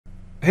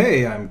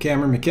Hey, I'm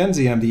Cameron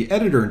McKenzie. I'm the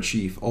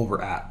editor-in-chief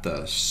over at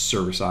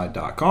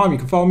theserverside.com. You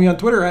can follow me on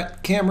Twitter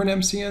at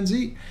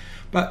CameronMCNZ.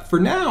 But for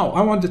now,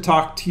 I wanted to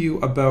talk to you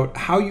about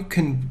how you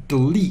can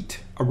delete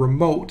a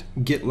remote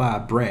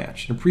GitLab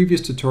branch. In a previous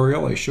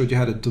tutorial, I showed you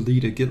how to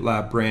delete a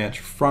GitLab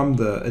branch from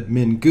the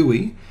admin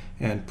GUI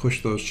and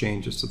push those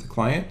changes to the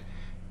client.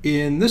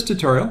 In this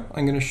tutorial,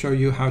 I'm going to show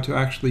you how to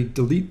actually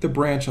delete the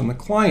branch on the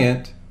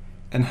client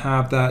and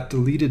have that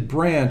deleted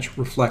branch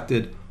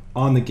reflected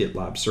on the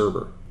GitLab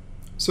server.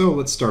 So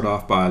let's start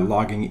off by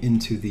logging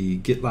into the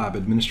GitLab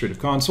administrative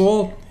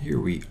console.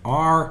 Here we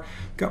are.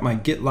 Got my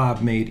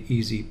GitLab Made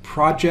Easy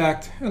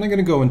project, and I'm going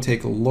to go and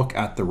take a look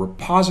at the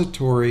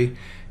repository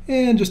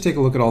and just take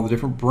a look at all the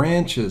different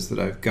branches that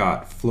I've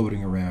got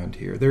floating around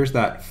here. There's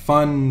that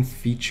fun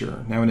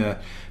feature. Now in a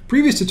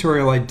previous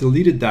tutorial, I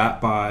deleted that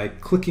by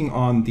clicking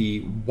on the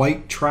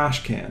white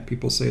trash can.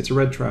 People say it's a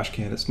red trash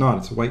can. It's not.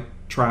 It's a white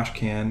trash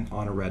can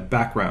on a red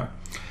background.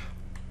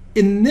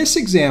 In this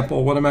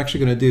example, what I'm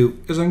actually going to do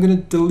is I'm going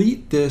to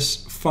delete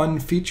this fun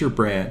feature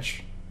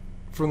branch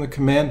from the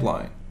command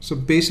line. So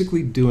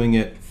basically doing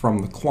it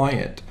from the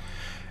client.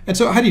 And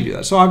so how do you do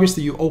that? So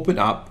obviously you open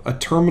up a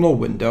terminal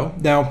window.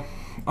 Now,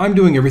 I'm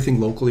doing everything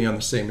locally on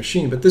the same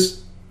machine, but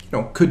this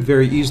could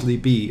very easily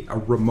be a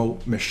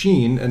remote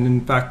machine. And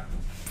in fact,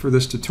 for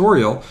this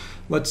tutorial,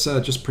 let's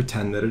just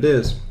pretend that it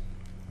is.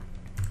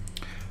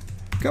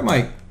 Got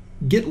my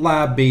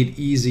GitLab Made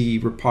Easy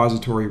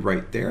repository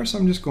right there, so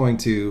I'm just going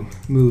to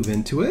move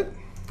into it.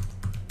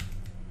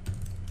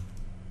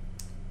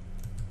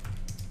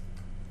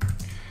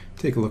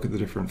 Take a look at the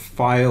different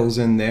files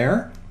in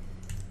there.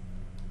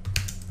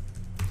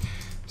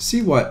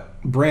 See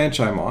what branch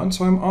I'm on.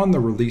 So I'm on the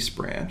release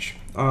branch.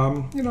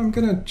 I'm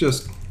going to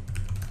just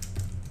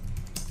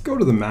go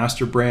to the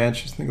master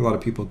branch. I think a lot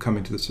of people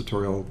coming to this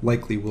tutorial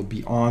likely will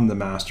be on the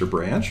master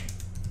branch,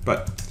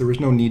 but there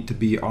was no need to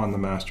be on the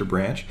master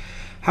branch.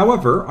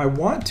 However, I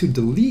want to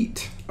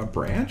delete a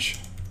branch,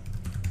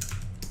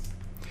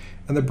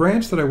 and the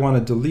branch that I want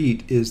to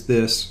delete is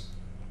this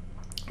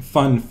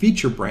fun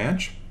feature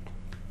branch.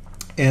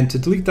 And to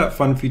delete that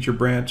fun feature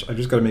branch, I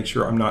just got to make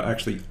sure I'm not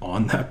actually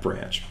on that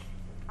branch.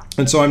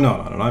 And so I'm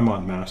not on it, I'm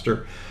on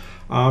master.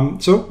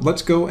 So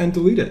let's go and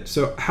delete it.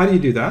 So how do you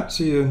do that?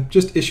 So you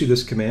just issue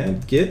this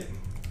command, git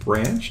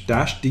branch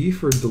 -d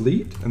for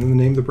delete, and then the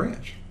name of the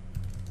branch.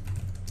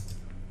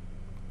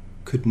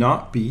 Could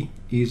not be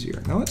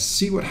easier. Now let's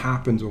see what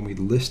happens when we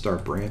list our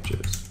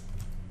branches.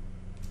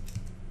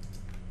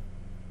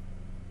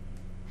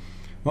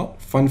 Well,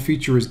 fun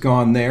feature is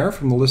gone there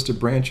from the list of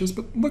branches,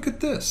 but look at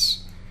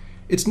this.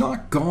 It's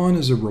not gone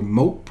as a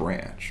remote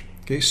branch.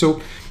 Okay,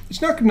 so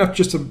it's not good enough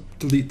just to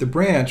delete the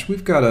branch.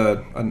 We've got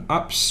an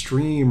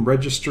upstream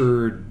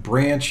registered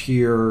branch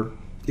here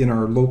in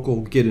our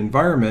local Git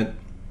environment.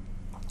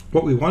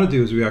 What we want to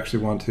do is we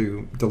actually want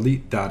to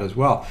delete that as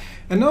well.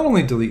 And not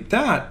only delete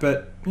that,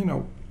 but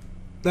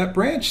that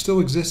branch still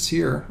exists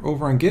here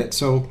over on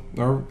Git,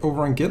 or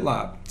over on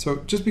GitLab.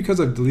 So just because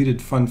I've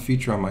deleted fun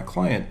feature on my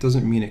client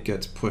doesn't mean it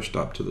gets pushed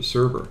up to the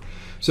server.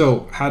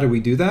 So how do we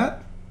do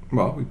that?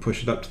 Well, we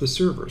push it up to the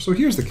server. So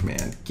here's the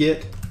command,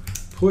 git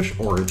push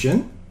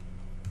origin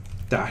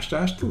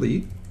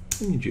 --delete,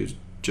 and you use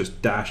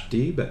just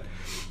 -d, but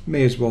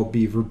may as well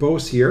be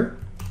verbose here.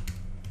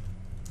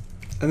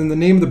 And then the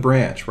name of the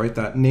branch, right?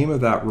 That name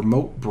of that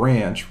remote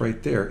branch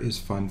right there is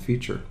fun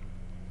feature.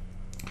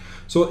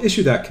 So I'll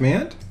issue that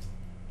command.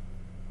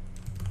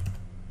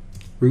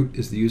 Root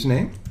is the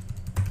username.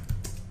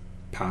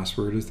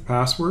 Password is the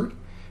password.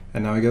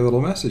 And now I get a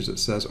little message that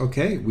says,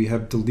 okay, we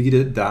have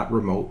deleted that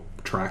remote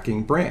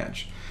tracking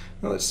branch.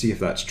 Now let's see if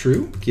that's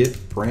true.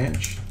 Git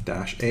branch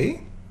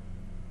 -a.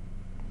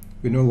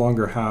 We no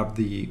longer have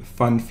the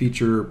fun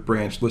feature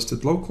branch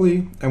listed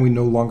locally, and we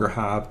no longer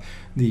have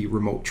the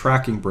remote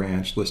tracking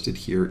branch listed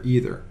here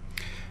either.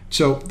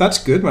 So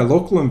that's good. My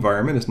local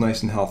environment is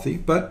nice and healthy,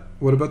 but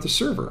what about the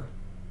server?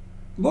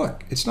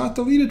 Look, it's not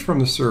deleted from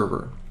the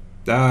server.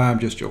 I'm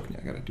just joking.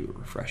 I got to do a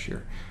refresh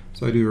here.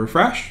 So I do a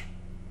refresh,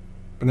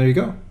 and there you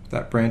go.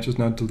 That branch is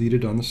now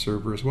deleted on the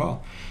server as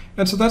well.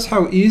 And so that's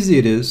how easy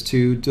it is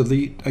to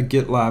delete a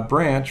GitLab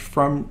branch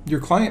from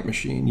your client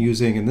machine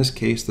using, in this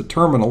case, the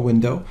terminal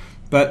window.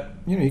 But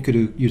you could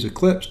use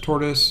Eclipse,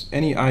 Tortoise,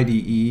 any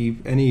IDE,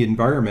 any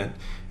environment,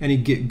 any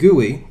Git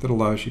GUI that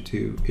allows you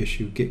to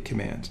issue Git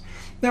commands.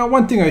 Now,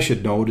 one thing I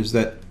should note is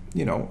that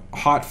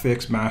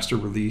hotfix, master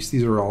release,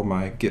 these are all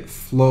my Git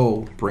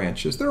flow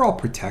branches. They're all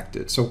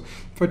protected. So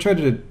if I try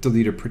to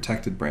delete a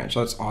protected branch,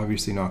 that's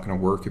obviously not going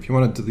to work. If you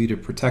want to delete a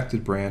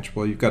protected branch,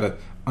 well, you've got to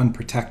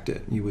unprotect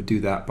it. You would do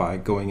that by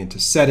going into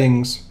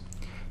settings,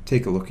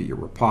 take a look at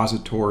your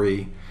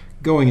repository,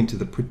 going into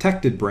the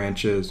protected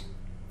branches,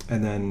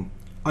 and then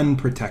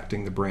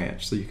unprotecting the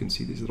branch. So you can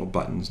see these little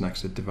buttons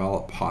next to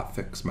develop,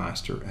 hotfix,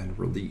 master, and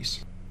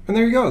release. And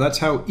there you go. That's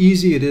how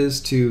easy it is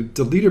to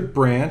delete a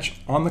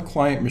branch on the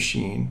client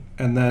machine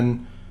and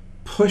then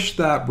push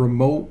that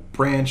remote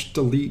branch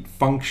delete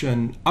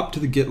function up to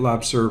the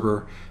GitLab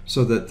server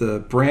so that the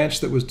branch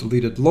that was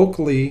deleted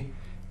locally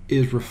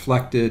is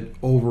reflected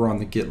over on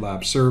the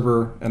GitLab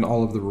server, and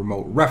all of the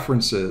remote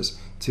references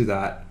to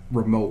that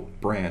remote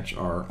branch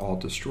are all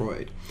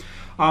destroyed.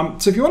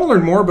 So if you want to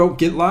learn more about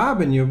GitLab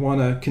and you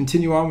want to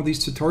continue on with these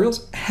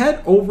tutorials,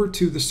 head over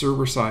to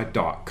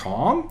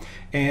theserverside.com,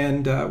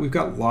 and we've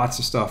got lots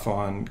of stuff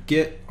on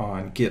Git,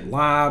 on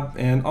GitLab,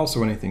 and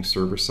also anything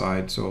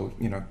server-side. So,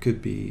 you know, it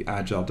could be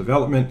agile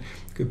development,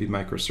 could be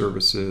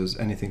microservices,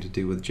 anything to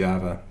do with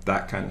Java,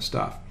 that kind of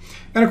stuff.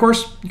 And of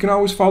course, you can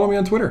always follow me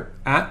on Twitter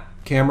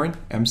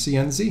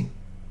 @CameronMCNZ.